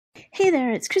Hey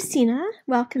there, it's Christina.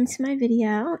 Welcome to my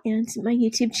video and to my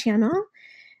YouTube channel.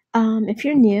 If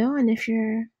you're new and if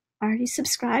you're already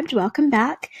subscribed, welcome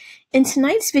back. In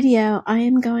tonight's video, I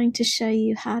am going to show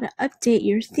you how to update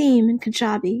your theme in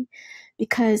Kajabi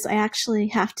because I actually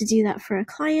have to do that for a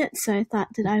client, so I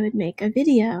thought that I would make a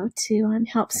video to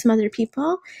help some other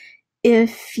people.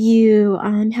 If you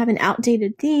have an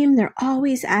outdated theme, they're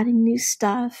always adding new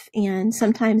stuff, and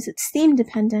sometimes it's theme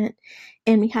dependent,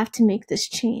 and we have to make this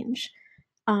change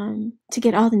to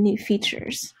get all the new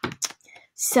features.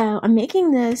 So I'm making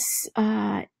this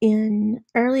in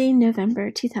early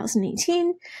November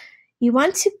 2018. You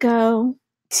want to go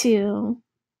to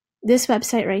this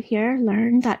website right here,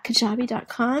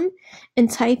 learn.kajabi.com,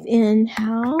 and type in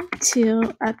how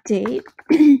to update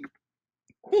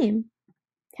theme,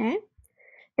 okay?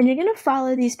 And you're going to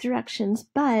follow these directions,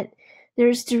 but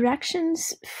there's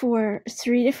directions for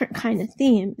 3 different kinds of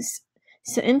themes.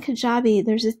 So in Kajabi,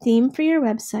 there's a theme for your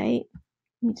website.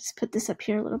 Let me just put this up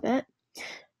here a little bit.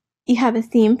 You have a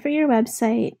theme for your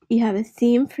website, you have a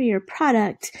theme for your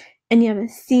product, and you have a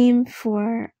theme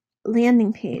for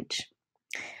landing page.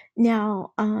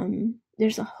 Now,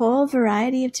 there's a whole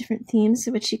variety of different themes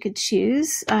which you could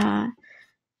choose, and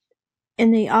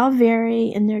they all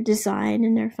vary in their design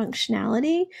and their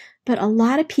functionality, but a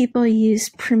lot of people use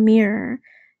Premiere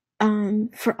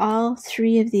for all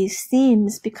 3 of these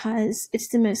themes because it's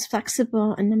the most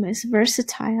flexible and the most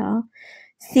versatile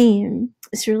theme.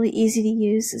 It's really easy to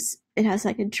use. It has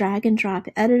like a drag and drop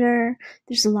editor.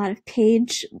 There's a lot of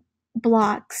page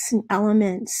blocks and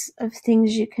elements of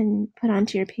things you can put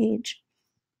onto your page.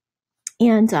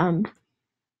 And so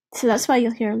that's why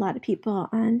you'll hear a lot of people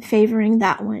favoring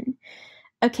that one.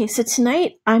 Okay, so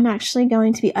tonight I'm actually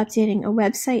going to be updating a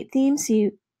website theme. So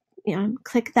you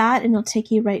click that and it'll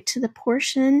take you right to the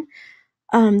portion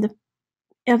of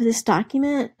this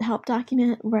document, help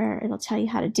document, where it'll tell you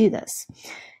how to do this.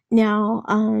 Now,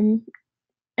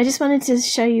 I just wanted to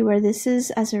show you where this is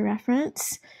as a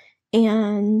reference.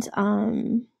 And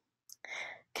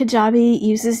Kajabi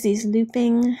uses these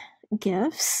looping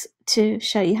GIFs to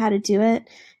show you how to do it.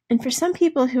 And for some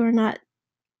people who are not,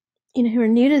 who are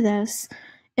new to this,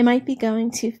 it might be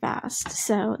going too fast.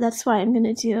 So that's why I'm going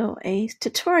to do a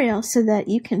tutorial so that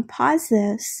you can pause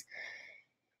this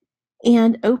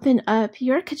and open up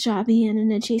your Kajabi in an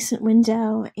adjacent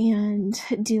window and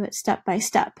do it step by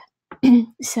step.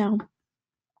 So I'm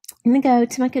going to go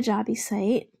to my Kajabi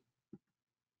site.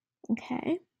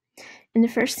 Okay. And the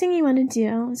first thing you want to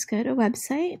do is go to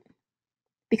website,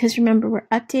 because remember, we're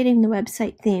updating the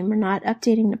website theme. We're not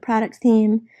updating the product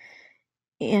theme,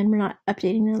 and we're not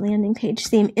updating the landing page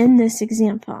theme in this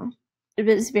example. It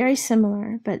is very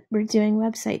similar, but we're doing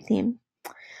website theme.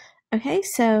 Okay,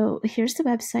 so here's the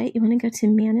website. You want to go to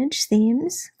Manage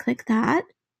Themes, click that.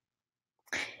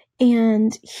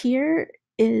 And here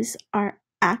is our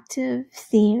active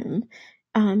theme.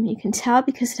 You can tell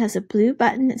because it has a blue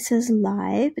button that says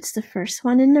Live. It's the first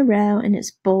one in the row and it's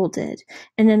bolded.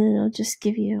 And then it'll just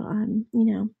give you,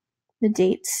 the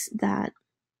dates that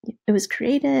it was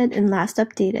created and last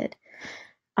updated.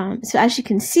 So as you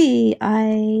can see,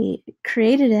 I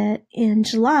created it in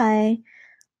July,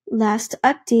 last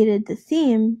updated the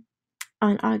theme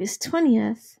on August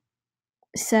 20th.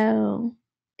 So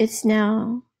it's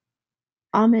now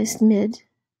almost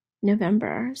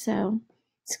mid-November. So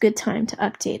it's a good time to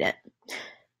update it.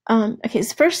 Okay,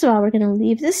 so first of all, we're going to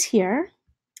leave this here.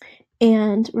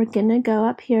 And we're going to go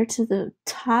up here to the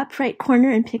top right corner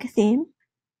and pick a theme.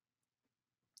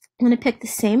 I'm going to pick the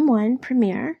same one,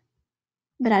 Premiere,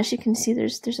 but as you can see,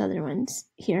 there's other ones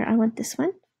here. I want this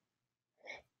one.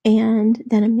 And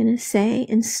then I'm going to say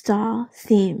Install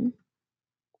Theme.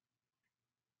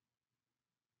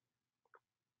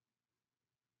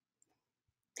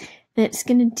 And it's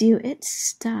going to do its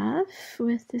stuff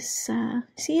with this,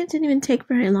 see, it didn't even take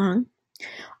very long.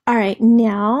 All right,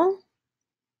 now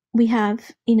we have,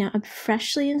 a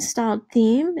freshly installed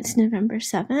theme. It's November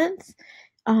 7th.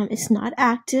 It's not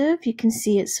active. You can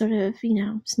see it's sort of,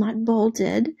 it's not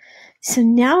bolded. So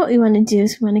now what we want to do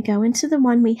is we want to go into the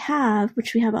one we have,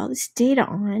 which we have all this data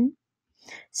on.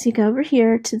 So you go over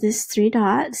here to this 3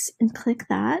 dots and click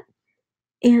that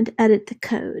and edit the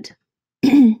code.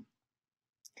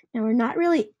 Now we're not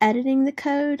really editing the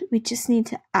code. We just need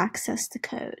to access the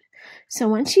code. So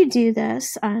once you do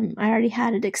this, I already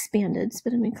had it expanded,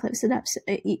 but I'm going to close it up. So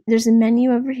there's a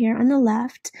menu over here on the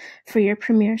left for your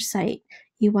Premiere site.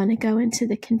 You want to go into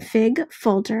the config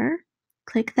folder,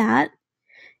 click that,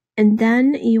 and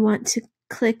then you want to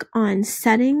click on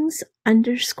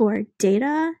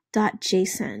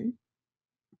settings_data.json.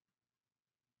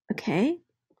 Okay,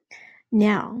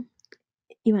 now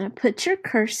you want to put your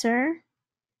cursor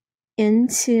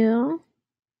into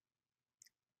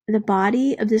the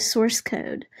body of the source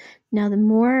code. Now, the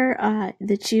more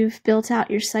that you've built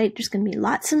out your site, there's going to be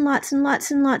lots and lots and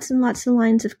lots and lots and lots of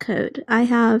lines of code. I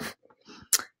have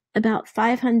about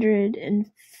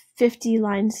 550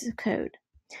 lines of code.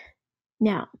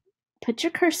 Now, put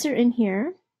your cursor in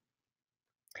here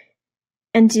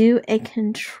and do a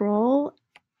Control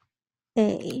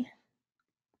A.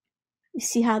 You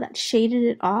see how that shaded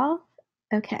it all?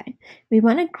 Okay, we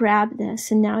want to grab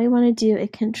this, and now we want to do a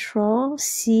Control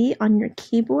C on your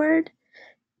keyboard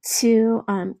to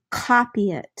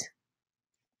copy it.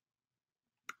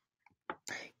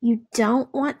 You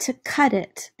don't want to cut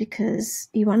it because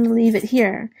you want to leave it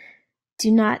here.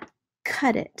 Do not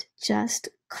cut it, just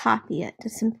copy it.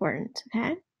 It's important,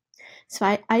 okay?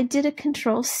 So I did a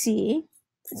Control C.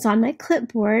 It's on my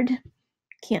clipboard.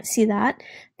 Can't see that,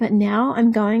 but now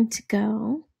I'm going to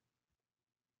go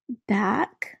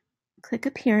back, click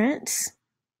Appearance,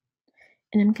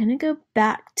 and I'm going to go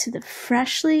back to the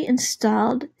freshly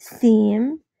installed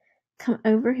theme, come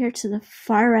over here to the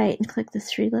far right and click the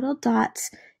three little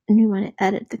dots, and we want to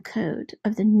edit the code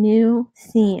of the new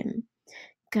theme.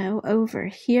 Go over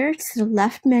here to the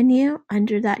left menu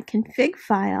under that config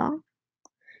file,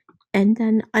 and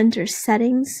then under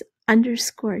settings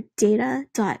 _data.json.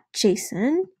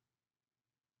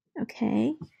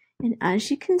 Okay, and as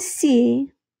you can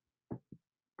see,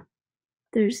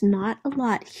 there's not a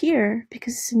lot here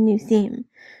because it's a new theme.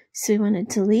 So we want to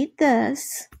delete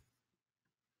this,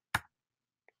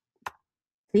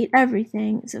 delete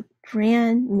everything. It's a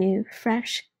brand new,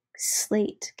 fresh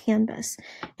slate canvas.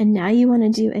 And now you want to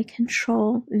do a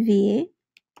Control V,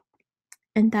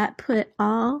 and that put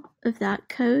all of that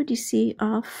code, you see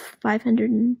all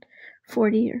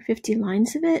 540 or 50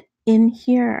 lines of it in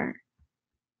here.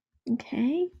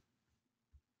 Okay.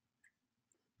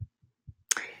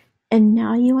 And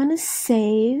now you want to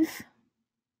save.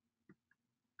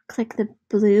 Click the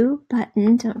blue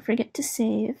button. Don't forget to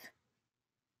save.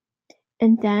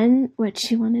 And then what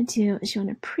you want to do is you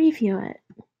want to preview it.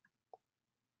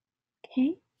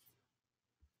 Okay.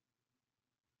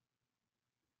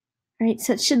 All right,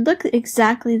 so it should look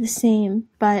exactly the same,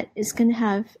 but it's going to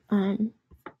have,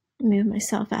 move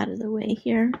myself out of the way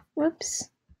here. Whoops.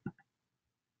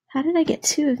 How did I get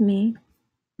two of me?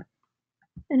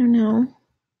 I don't know.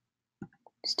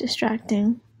 It's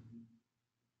distracting.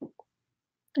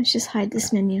 Let's just hide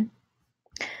this menu.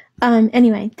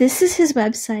 Anyway, this is his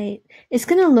website. It's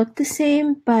going to look the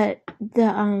same, but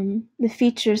the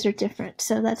features are different.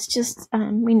 So that's just,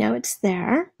 we know it's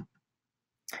there.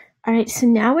 All right, so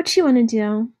now what you want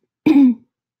to do,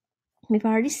 we've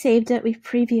already saved it, we've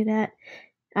previewed it.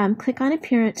 Click on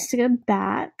Appearance to go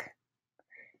back.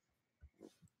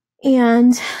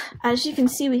 And as you can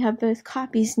see, we have both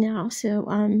copies now. So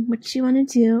what you want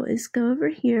to do is go over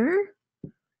here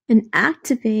and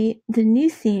activate the new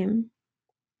theme,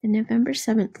 the November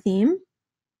 7th theme.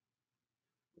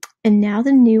 And now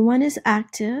the new one is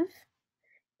active.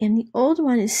 And the old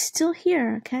one is still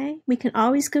here, okay? We can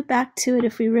always go back to it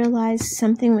if we realize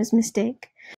something was a mistake.